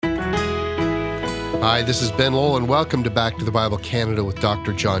Hi, this is Ben Lowell, and welcome to Back to the Bible Canada with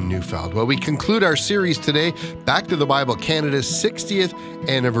Dr. John Neufeld. Well, we conclude our series today, Back to the Bible Canada's 60th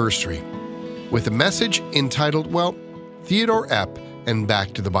anniversary, with a message entitled, Theodore Epp and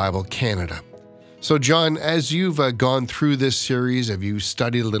Back to the Bible Canada. So, John, as you've gone through this series, have you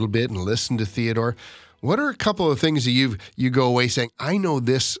studied a little bit and listened to Theodore? What are a couple of things that you go away saying, I know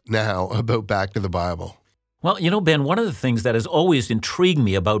this now about Back to the Bible? Well, Ben, one of the things that has always intrigued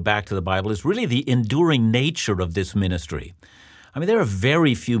me about Back to the Bible is really the enduring nature of this ministry. I mean, there are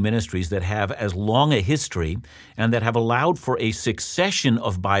very few ministries that have as long a history and that have allowed for a succession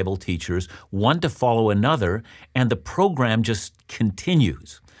of Bible teachers, one to follow another, and the program just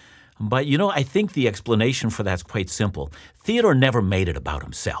continues. But, I think the explanation for that's quite simple. Theodore never made it about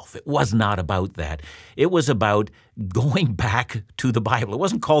himself. It was not about that. It was about going back to the Bible. It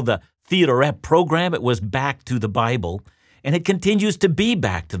wasn't called the Theodore Epp program. It was back to the Bible, and it continues to be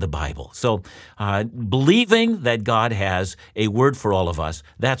back to the Bible. So believing that God has a word for all of us,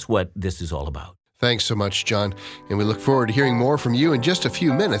 that's what this is all about. Thanks so much, John. And we look forward to hearing more from you in just a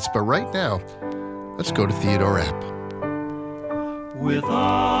few minutes. But right now, let's go to Theodore Epp.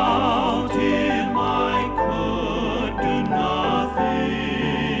 Without him I could do nothing.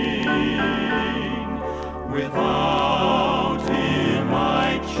 Without him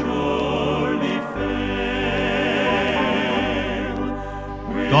I'd surely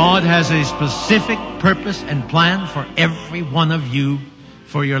fail. God has a specific purpose and plan for every one of you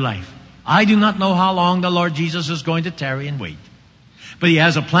for your life. I do not know how long the Lord Jesus is going to tarry and wait. But He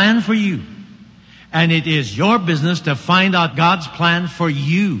has a plan for you. And it is your business to find out God's plan for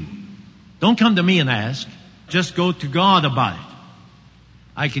you. Don't come to me and ask. Just go to God about it.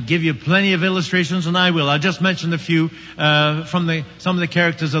 I could give you plenty of illustrations, and I will. I'll just mention a few from some of the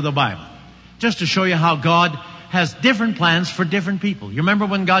characters of the Bible, just to show you how God has different plans for different people. You remember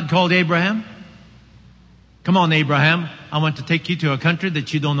when God called Abraham? Come on, Abraham. I want to take you to a country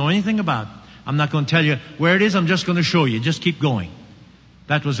that you don't know anything about. I'm not going to tell you where it is. I'm just going to show you. Just keep going.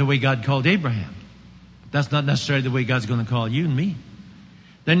 That was the way God called Abraham. That's not necessarily the way God's going to call you and me.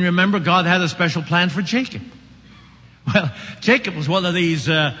 Then remember, God had a special plan for Jacob. Well, Jacob was one of these,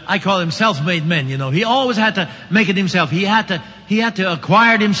 I call him self-made men, He always had to make it himself. He had to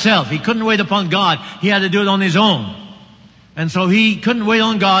acquire it himself. He couldn't wait upon God. He had to do it on his own. And so he couldn't wait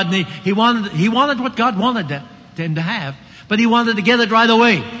on God, and he wanted what God wanted him to have, but he wanted to get it right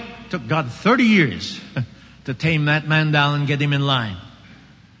away. It took God 30 years to tame that man down and get him in line.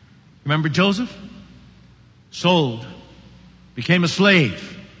 Remember Joseph? Sold, became a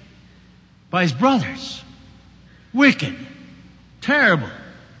slave by his brothers. Wicked, terrible.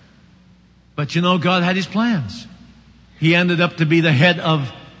 But God had His plans. He ended up to be the head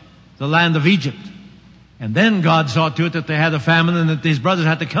of the land of Egypt. And then God saw to it that they had a famine and that his brothers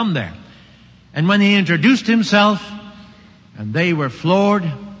had to come there. And when He introduced Himself, and they were floored,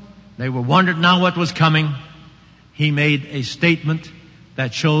 they were wondering now what was coming, He made a statement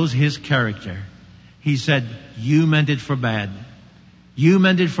that shows His character. He said, you meant it for bad. You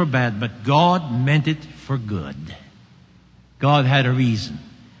meant it for bad, but God meant it for good. God had a reason.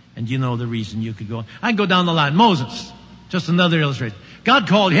 And you know the reason. You could go on. I can go down the line. Moses, just another illustration. God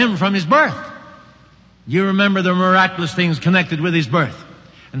called him from his birth. You remember the miraculous things connected with his birth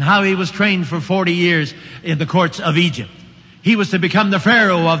and how he was trained for 40 years in the courts of Egypt. He was to become the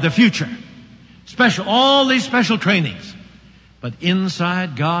Pharaoh of the future. All these special trainings. But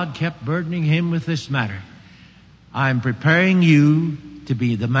inside, God kept burdening him with this matter. I'm preparing you to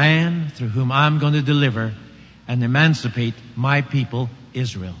be the man through whom I'm going to deliver and emancipate my people,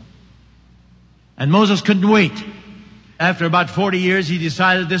 Israel. And Moses couldn't wait. After about 40 years, he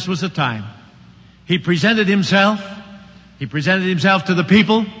decided this was the time. He presented himself. He presented himself to the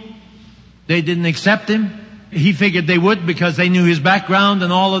people. They didn't accept him. He figured they would because they knew his background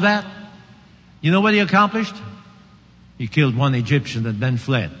and all of that. You know what he accomplished? He killed one Egyptian and then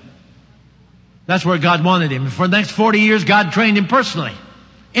fled. That's where God wanted him. For the next 40 years, God trained him personally,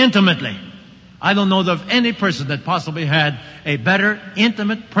 intimately. I don't know of any person that possibly had a better,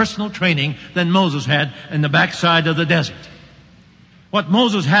 intimate, personal training than Moses had in the backside of the desert. What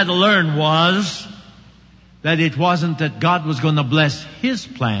Moses had to learn was that it wasn't that God was going to bless his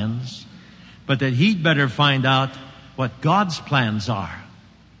plans, but that he'd better find out what God's plans are.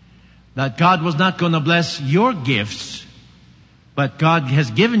 That God was not going to bless your gifts, but God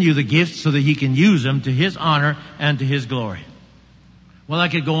has given you the gifts so that He can use them to His honor and to His glory. Well, I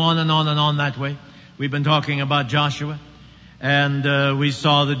could go on and on and on that way. We've been talking about Joshua, and we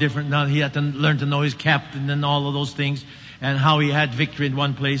saw the different, now he had to learn to know his captain and all of those things, and how he had victory in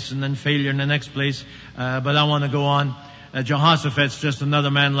one place and then failure in the next place. But I want to go on. Jehoshaphat's just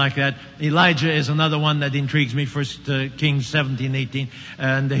another man like that. Elijah is another one that intrigues me. 1 Kings 17:18.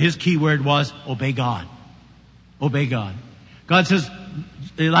 And his key word was obey God. Obey God. God says,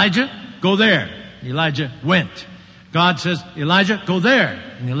 Elijah, go there. Elijah went. God says, Elijah, go there.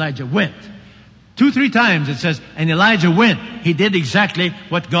 And Elijah went. 2-3 times it says, and Elijah went. He did exactly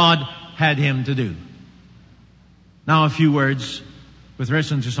what God had him to do. Now a few words with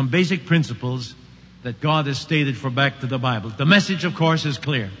reference to some basic principles that God has stated for Back to the Bible. The message, of course, is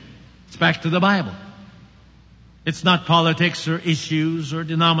clear. It's back to the Bible. It's not politics or issues or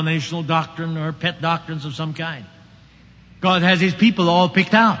denominational doctrine or pet doctrines of some kind. God has His people all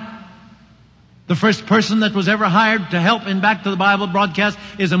picked out. The first person that was ever hired to help in Back to the Bible broadcast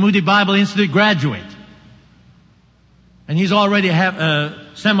is a Moody Bible Institute graduate. And he's already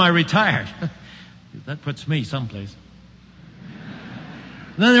semi-retired. That puts me someplace.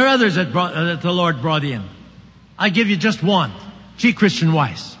 Then there are others that the Lord brought in. I give you just one. G. Christian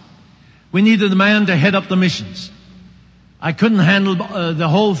Weiss. We needed a man to head up the missions. I couldn't handle the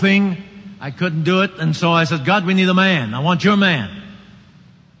whole thing. I couldn't do it. And so I said, God, we need a man. I want your man.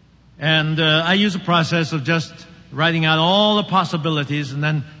 And I use a process of just writing out all the possibilities and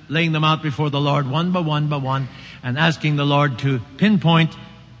then laying them out before the Lord one by one and asking the Lord to pinpoint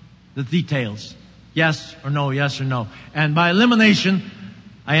the details. Yes or no, yes or no. And by elimination,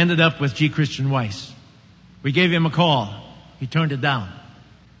 I ended up with G. Christian Weiss. We gave him a call. He turned it down.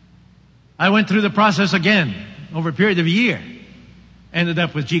 I went through the process again over a period of a year. Ended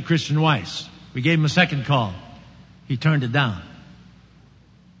up with G. Christian Weiss. We gave him a second call. He turned it down.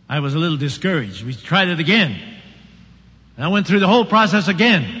 I was a little discouraged. We tried it again. And I went through the whole process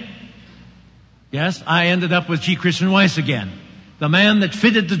again. Yes, I ended up with G. Christian Weiss again. The man that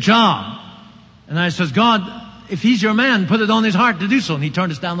fitted the job. And I says, God, if He's your man, put it on His heart to do so. And He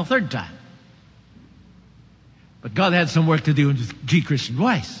turned us down the third time. But God had some work to do with G. Christian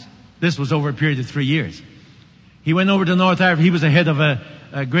Weiss. This was over a period of 3 years. He went over to North Africa. He was the head of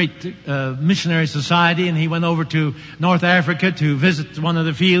a great missionary society, and he went over to North Africa to visit one of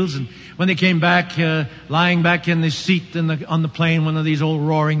the fields. And when they came back, lying back in the seat on the plane, one of these old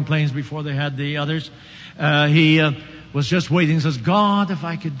roaring planes before they had the others, he was just waiting. He says, God, if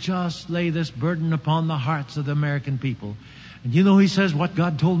I could just lay this burden upon the hearts of the American people. And you know, he says what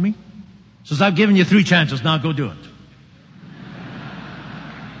God told me? He says, I've given you 3 chances. Now go do it.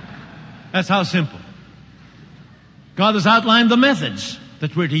 That's how simple. God has outlined the methods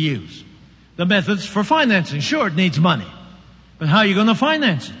that we're to use. The methods for financing. Sure, it needs money. But how are you going to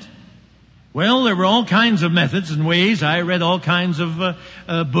finance it? Well, there were all kinds of methods and ways. I read all kinds of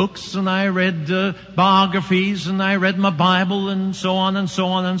books, and I read biographies, and I read my Bible, and so on and so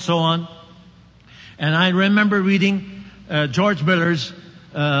on and so on. And I remember reading George Miller's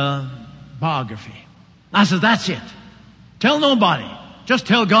biography. I said, that's it. Tell nobody. Just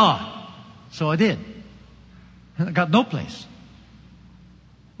tell God. So I did. And I got no place.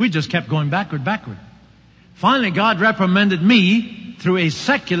 We just kept going backward. Finally, God reprimanded me through a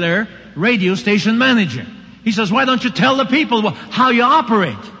secular radio station manager. He says, why don't you tell the people how you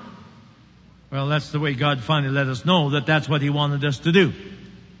operate? Well, that's the way God finally let us know that that's what He wanted us to do.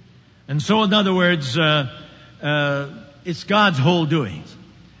 And so, in other words, it's God's whole doings.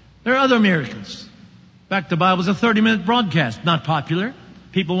 There are other miracles. Back to the Bible is a 30-minute broadcast. Not popular.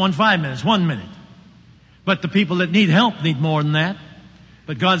 People want 5 minutes, 1 minute. But the people that need help need more than that.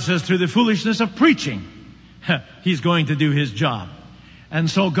 But God says through the foolishness of preaching, He's going to do His job. And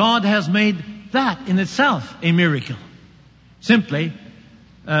so God has made that in itself a miracle. Simply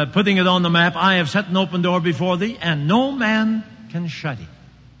putting it on the map, I have set an open door before thee, and no man can shut it.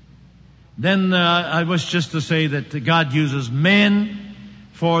 Then I wish just to say that God uses men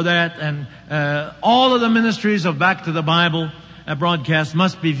for that, and all of the ministries of Back to the Bible broadcast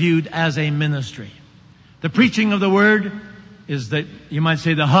must be viewed as a ministry. The preaching of the Word is the, you might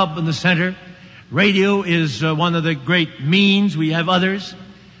say, the hub and the center. Radio is one of the great means. We have others.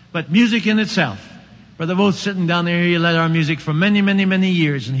 But music in itself. Brother Voth sitting down there, he led our music for many, many, many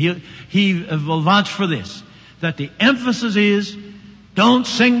years. And he will vouch for this. That the emphasis is, don't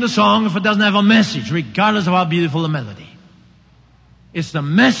sing the song if it doesn't have a message, regardless of how beautiful the melody. It's the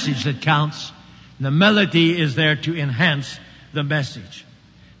message that counts. The melody is there to enhance the message.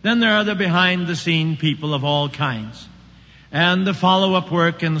 Then there are the behind-the-scene people of all kinds. And the follow-up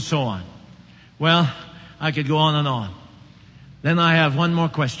work and so on. Well, I could go on and on. Then I have one more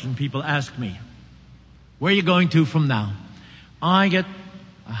question people ask me. Where are you going to from now? I get,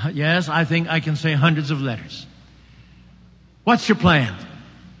 yes, I think I can say hundreds of letters. What's your plan?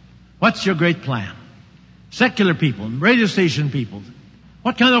 What's your great plan? Secular people, radio station people.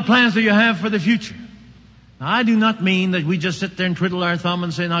 What kind of plans do you have for the future? Now, I do not mean that we just sit there and twiddle our thumb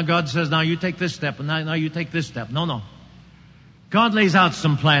and say, now God says, now you take this step, and now you take this step. No. God lays out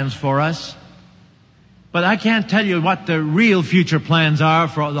some plans for us. But I can't tell you what the real future plans are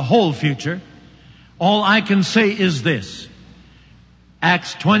for the whole future. All I can say is this.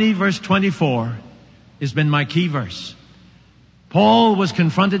 Acts 20 verse 24 has been my key verse. Paul was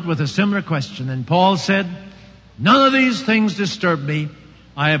confronted with a similar question, and Paul said, none of these things disturb me.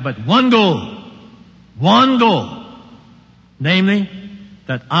 I have but one goal, namely,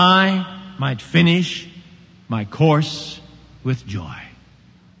 that I might finish my course with joy.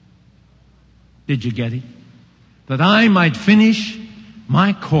 Did you get it? That I might finish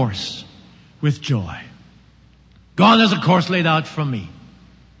my course with joy. God has a course laid out for me.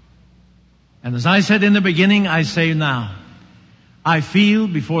 And as I said in the beginning, I say now, I feel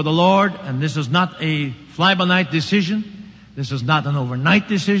before the Lord, and this is not a fly-by-night decision. This is not an overnight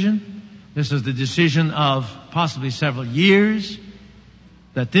decision. This is the decision of possibly several years,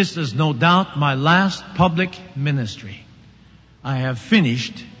 that this is no doubt my last public ministry. I have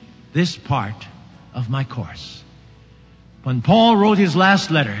finished this part of my course. When Paul wrote his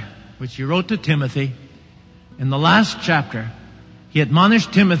last letter, which he wrote to Timothy, in the last chapter, he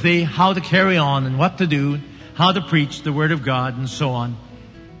admonished Timothy how to carry on and what to do, how to preach the Word of God and so on.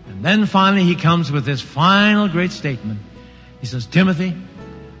 And then finally he comes with this final great statement. He says, Timothy,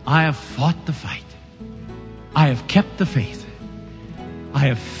 I have fought the fight. I have kept the faith. I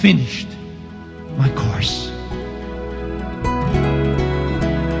have finished my course.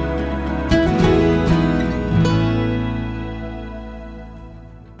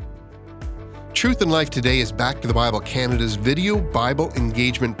 Truth and Life Today is Back to the Bible Canada's video Bible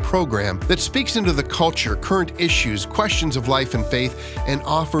engagement program that speaks into the culture, current issues, questions of life and faith, and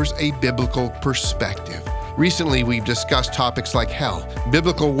offers a biblical perspective. Recently, we've discussed topics like hell,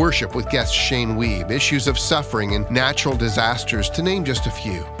 biblical worship with guest Shane Weeb, issues of suffering and natural disasters, to name just a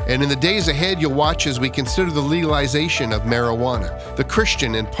few. And in the days ahead, you'll watch as we consider the legalization of marijuana, the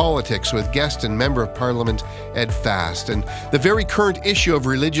Christian in politics with guest and Member of Parliament Ed Fast, and the very current issue of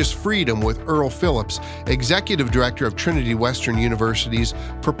religious freedom with Earl Phillips, Executive Director of Trinity Western University's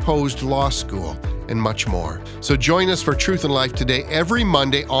proposed law school, and much more. So join us for Truth and Life Today every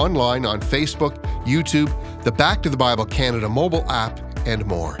Monday online on Facebook, YouTube, the Back to the Bible Canada mobile app, and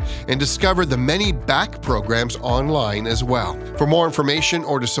more. And discover the many back programs online as well. For more information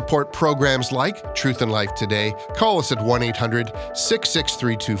or to support programs like Truth and Life Today, call us at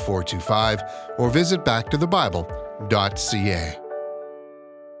 1-800-663-2425 or visit backtothebible.ca.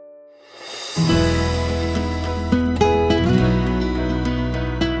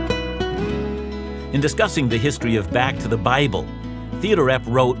 In discussing the history of Back to the Bible, Theodore Epp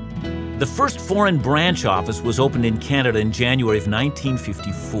wrote, the first foreign branch office was opened in Canada in January of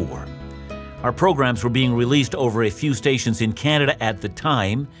 1954. Our programs were being released over a few stations in Canada at the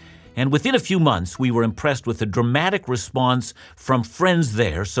time, and within a few months we were impressed with the dramatic response from friends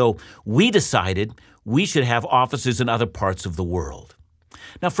there, so we decided we should have offices in other parts of the world.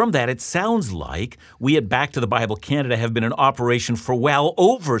 Now, from that, it sounds like we at Back to the Bible Canada have been in operation for well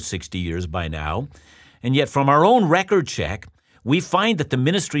over 60 years by now, and yet from our own record check, we find that the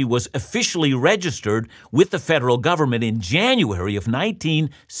ministry was officially registered with the federal government in January of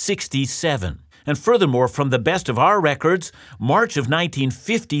 1967. And furthermore, from the best of our records, March of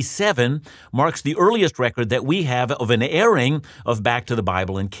 1957 marks the earliest record that we have of an airing of Back to the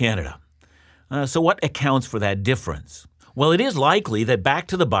Bible in Canada. So what accounts for that difference? Well, it is likely that Back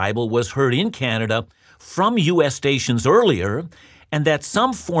to the Bible was heard in Canada from U.S. stations earlier, and that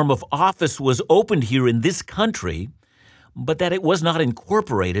some form of office was opened here in this country, but that it was not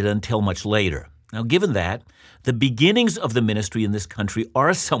incorporated until much later. Now, given that, the beginnings of the ministry in this country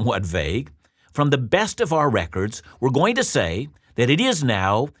are somewhat vague. From the best of our records, we're going to say that it is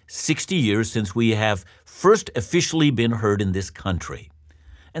now 60 years since we have first officially been heard in this country.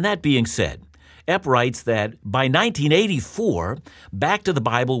 And that being said, Epp writes that by 1984, Back to the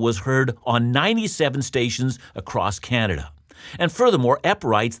Bible was heard on 97 stations across Canada. And furthermore, Epp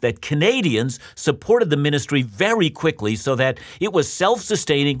writes that Canadians supported the ministry very quickly so that it was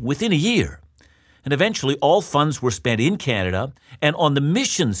self-sustaining within a year. And eventually all funds were spent in Canada, and on the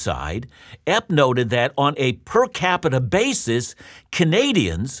mission side, Epp noted that on a per capita basis,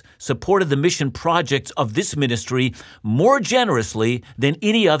 Canadians supported the mission projects of this ministry more generously than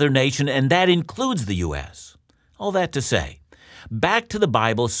any other nation, and that includes the U.S. All that to say, Back to the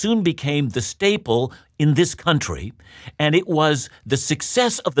Bible soon became the staple in this country, and it was the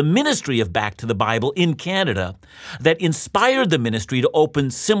success of the ministry of Back to the Bible in Canada that inspired the ministry to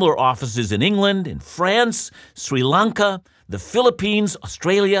open similar offices in England, in France, Sri Lanka, the Philippines,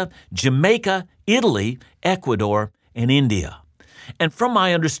 Australia, Jamaica, Italy, Ecuador, and India. And from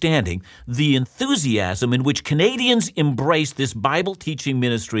my understanding, the enthusiasm in which Canadians embraced this Bible teaching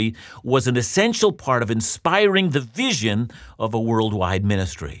ministry was an essential part of inspiring the vision of a worldwide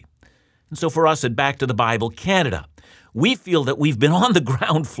ministry. And so for us at Back to the Bible Canada, we feel that we've been on the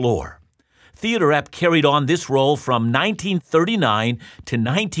ground floor. Theodore Epp carried on this role from 1939 to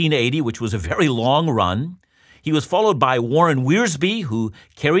 1980, which was a very long run. He was followed by Warren Wiersbe, who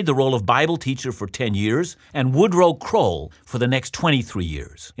carried the role of Bible teacher for 10 years, and Woodrow Kroll for the next 23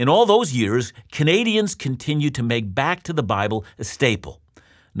 years. In all those years, Canadians continued to make Back to the Bible a staple,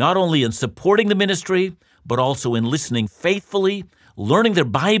 not only in supporting the ministry, but also in listening faithfully, learning their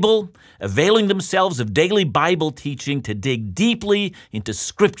Bible, availing themselves of daily Bible teaching to dig deeply into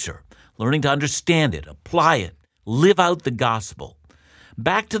Scripture, learning to understand it, apply it, live out the gospel.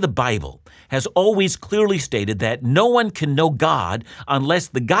 Back to the Bible has always clearly stated that no one can know God unless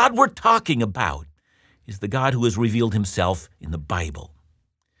the God we're talking about is the God who has revealed himself in the Bible.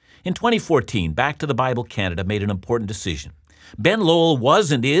 In 2014, Back to the Bible Canada made an important decision. Ben Lowell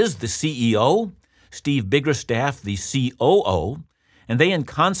was and is the CEO, Steve Biggerstaff the COO, and they, in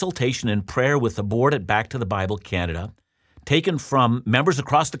consultation and prayer with the board at Back to the Bible Canada, taken from members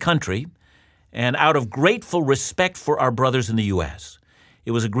across the country, and out of grateful respect for our brothers in the U.S.,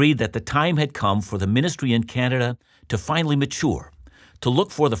 it was agreed that the time had come for the ministry in Canada to finally mature, to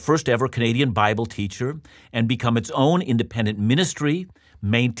look for the first ever Canadian Bible teacher and become its own independent ministry,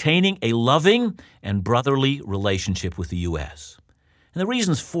 maintaining a loving and brotherly relationship with the U.S. And the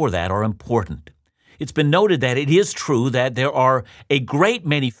reasons for that are important. It's been noted that it is true that there are a great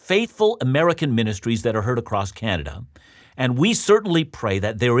many faithful American ministries that are heard across Canada, and we certainly pray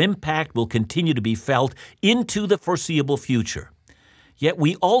that their impact will continue to be felt into the foreseeable future. Yet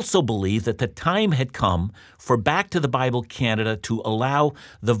we also believe that the time had come for Back to the Bible Canada to allow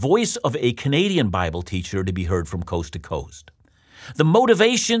the voice of a Canadian Bible teacher to be heard from coast to coast. The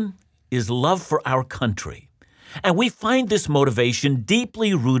motivation is love for our country, and we find this motivation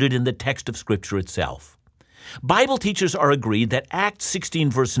deeply rooted in the text of Scripture itself. Bible teachers are agreed that Acts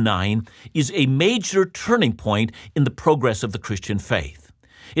 16 verse 9 is a major turning point in the progress of the Christian faith.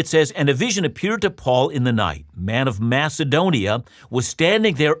 It says, "And a vision appeared to Paul in the night. Man of Macedonia was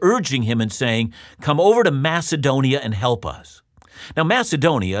standing there urging him and saying, 'Come over to Macedonia and help us.'" Now,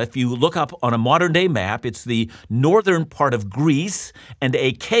 Macedonia, if you look up on a modern-day map, it's the northern part of Greece, and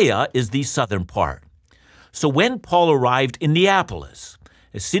Achaia is the southern part. So when Paul arrived in Neapolis,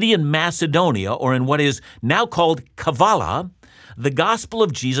 a city in Macedonia, or in what is now called Kavala, the gospel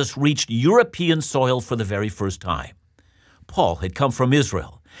of Jesus reached European soil for the very first time. Paul had come from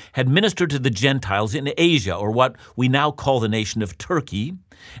Israel, had ministered to the Gentiles in Asia, or what we now call the nation of Turkey,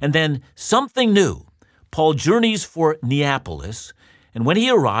 and then something new. Paul journeys for Neapolis, and when he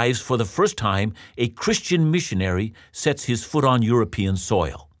arrives for the first time, a Christian missionary sets his foot on European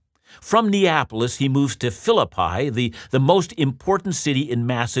soil. From Neapolis, he moves to Philippi, the most important city in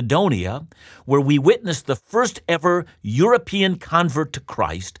Macedonia, where we witness the first ever European convert to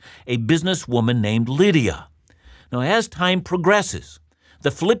Christ, a businesswoman named Lydia. Now, as time progresses,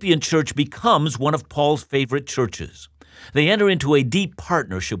 the Philippian church becomes one of Paul's favorite churches. They enter into a deep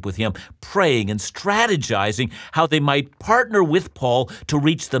partnership with him, praying and strategizing how they might partner with Paul to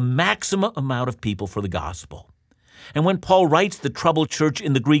reach the maximum amount of people for the gospel. And when Paul writes the troubled church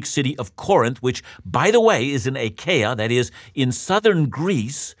in the Greek city of Corinth, which, by the way, is in Achaia, that is, in southern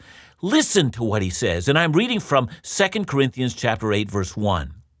Greece, listen to what he says. And I'm reading from 2 Corinthians chapter 8, verse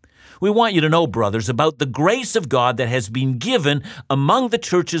 1. "We want you to know, brothers, about the grace of God that has been given among the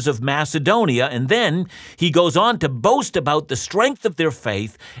churches of Macedonia." And then he goes on to boast about the strength of their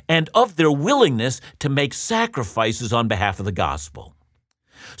faith and of their willingness to make sacrifices on behalf of the gospel.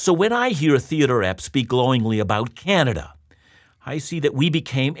 So when I hear Theodore Epp speak glowingly about Canada, I see that we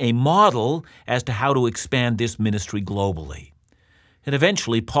became a model as to how to expand this ministry globally. And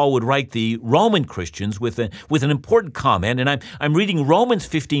eventually, Paul would write the Roman Christians with an important comment, and I'm reading Romans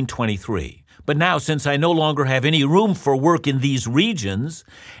 15:23. "But now, since I no longer have any room for work in these regions,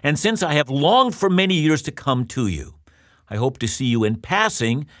 and since I have longed for many years to come to you, I hope to see you in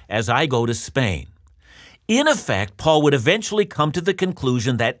passing as I go to Spain." In effect, Paul would eventually come to the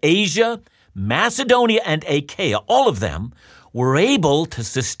conclusion that Asia, Macedonia, and Achaia, all of them, were able to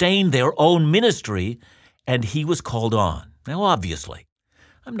sustain their own ministry, and he was called on. Now, obviously,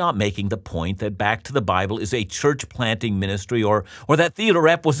 I'm not making the point that Back to the Bible is a church-planting ministry or that Theodore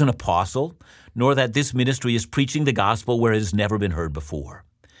Epp was an apostle, nor that this ministry is preaching the gospel where it has never been heard before.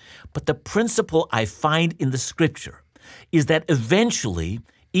 But the principle I find in the Scripture is that eventually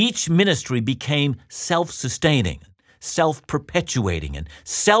each ministry became self-sustaining, self-perpetuating and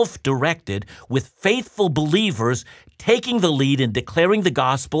self-directed, with faithful believers taking the lead in declaring the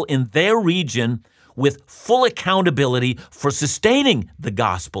gospel in their region with full accountability for sustaining the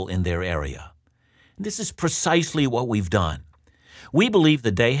gospel in their area. And this is precisely what we've done. We believe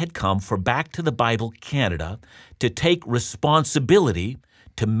the day had come for Back to the Bible Canada to take responsibility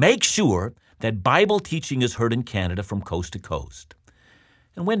to make sure that Bible teaching is heard in Canada from coast to coast.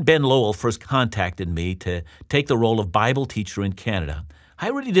 And when Ben Lowell first contacted me to take the role of Bible teacher in Canada, I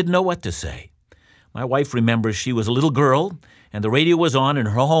really didn't know what to say. My wife remembers she was a little girl, and the radio was on in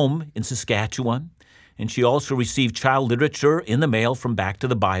her home in Saskatchewan, and she also received child literature in the mail from Back to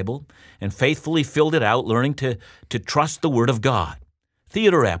the Bible and faithfully filled it out, learning to trust the Word of God.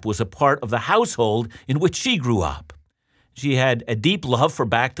 Theodore Epp was a part of the household in which she grew up. She had a deep love for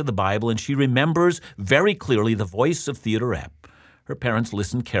Back to the Bible, and she remembers very clearly the voice of Theodore Epp. Her parents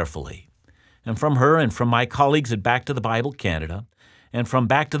listened carefully. And from her and from my colleagues at Back to the Bible Canada, and from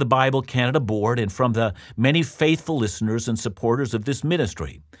Back to the Bible Canada Board, and from the many faithful listeners and supporters of this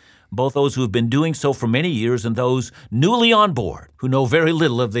ministry, both those who have been doing so for many years and those newly on board who know very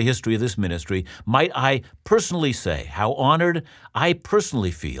little of the history of this ministry, might I personally say how honored I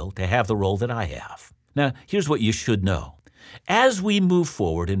personally feel to have the role that I have. Now, here's what you should know. As we move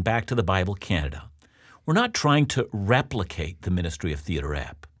forward in Back to the Bible Canada, we're not trying to replicate the ministry of Theodore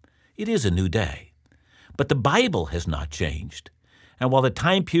Epp. It is a new day. But the Bible has not changed. And while the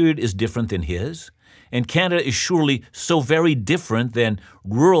time period is different than his, and Canada is surely so very different than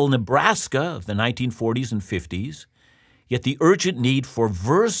rural Nebraska of the 1940s and 50s, yet the urgent need for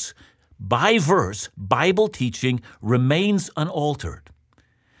verse-by-verse Bible teaching remains unaltered.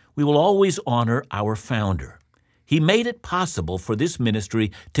 We will always honor our founder. He made it possible for this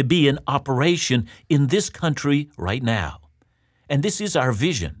ministry to be in operation in this country right now. And this is our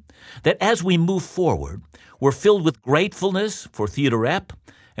vision, that as we move forward, we're filled with gratefulness for Theodore Epp,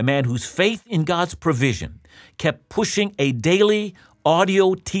 a man whose faith in God's provision kept pushing a daily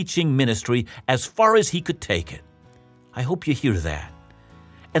audio teaching ministry as far as he could take it. I hope you hear that.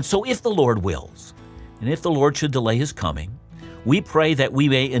 And so if the Lord wills, and if the Lord should delay his coming, we pray that we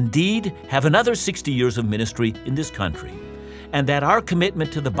may indeed have another 60 years of ministry in this country, and that our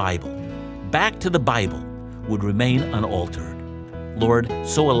commitment to the Bible, Back to the Bible, would remain unaltered. Lord,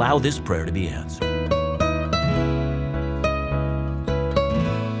 so allow this prayer to be answered.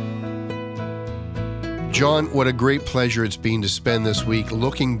 John, what a great pleasure it's been to spend this week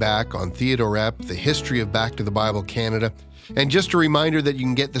looking back on Theodore Epp, the history of Back to the Bible Canada. And just a reminder that you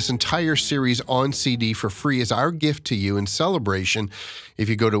can get this entire series on CD for free as our gift to you in celebration if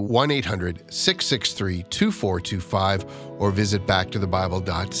you go to 1-800-663-2425 or visit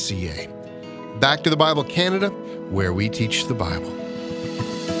backtothebible.ca. Back to the Bible Canada, where we teach the Bible.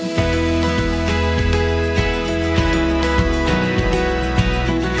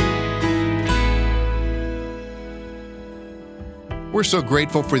 We're so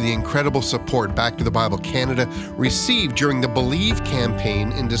grateful for the incredible support Back to the Bible Canada received during the Believe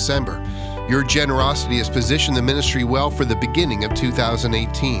campaign in December. Your generosity has positioned the ministry well for the beginning of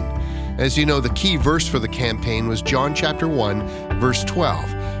 2018. As you know, the key verse for the campaign was John chapter 1, verse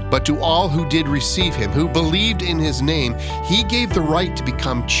 12. But to all who did receive him, who believed in his name, he gave the right to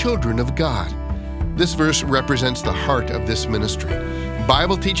become children of God. This verse represents the heart of this ministry.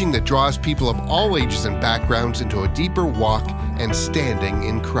 Bible teaching that draws people of all ages and backgrounds into a deeper walk and standing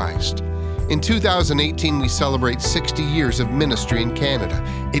in Christ. In 2018, we celebrate 60 years of ministry in Canada.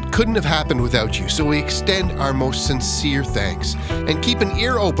 It couldn't have happened without you, so we extend our most sincere thanks and keep an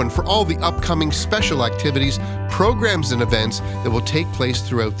ear open for all the upcoming special activities, programs, and events that will take place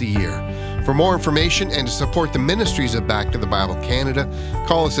throughout the year. For more information and to support the ministries of Back to the Bible Canada,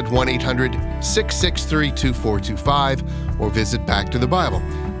 call us at 1-800-663-2425 or visit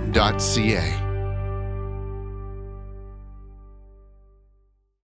backtothebible.ca.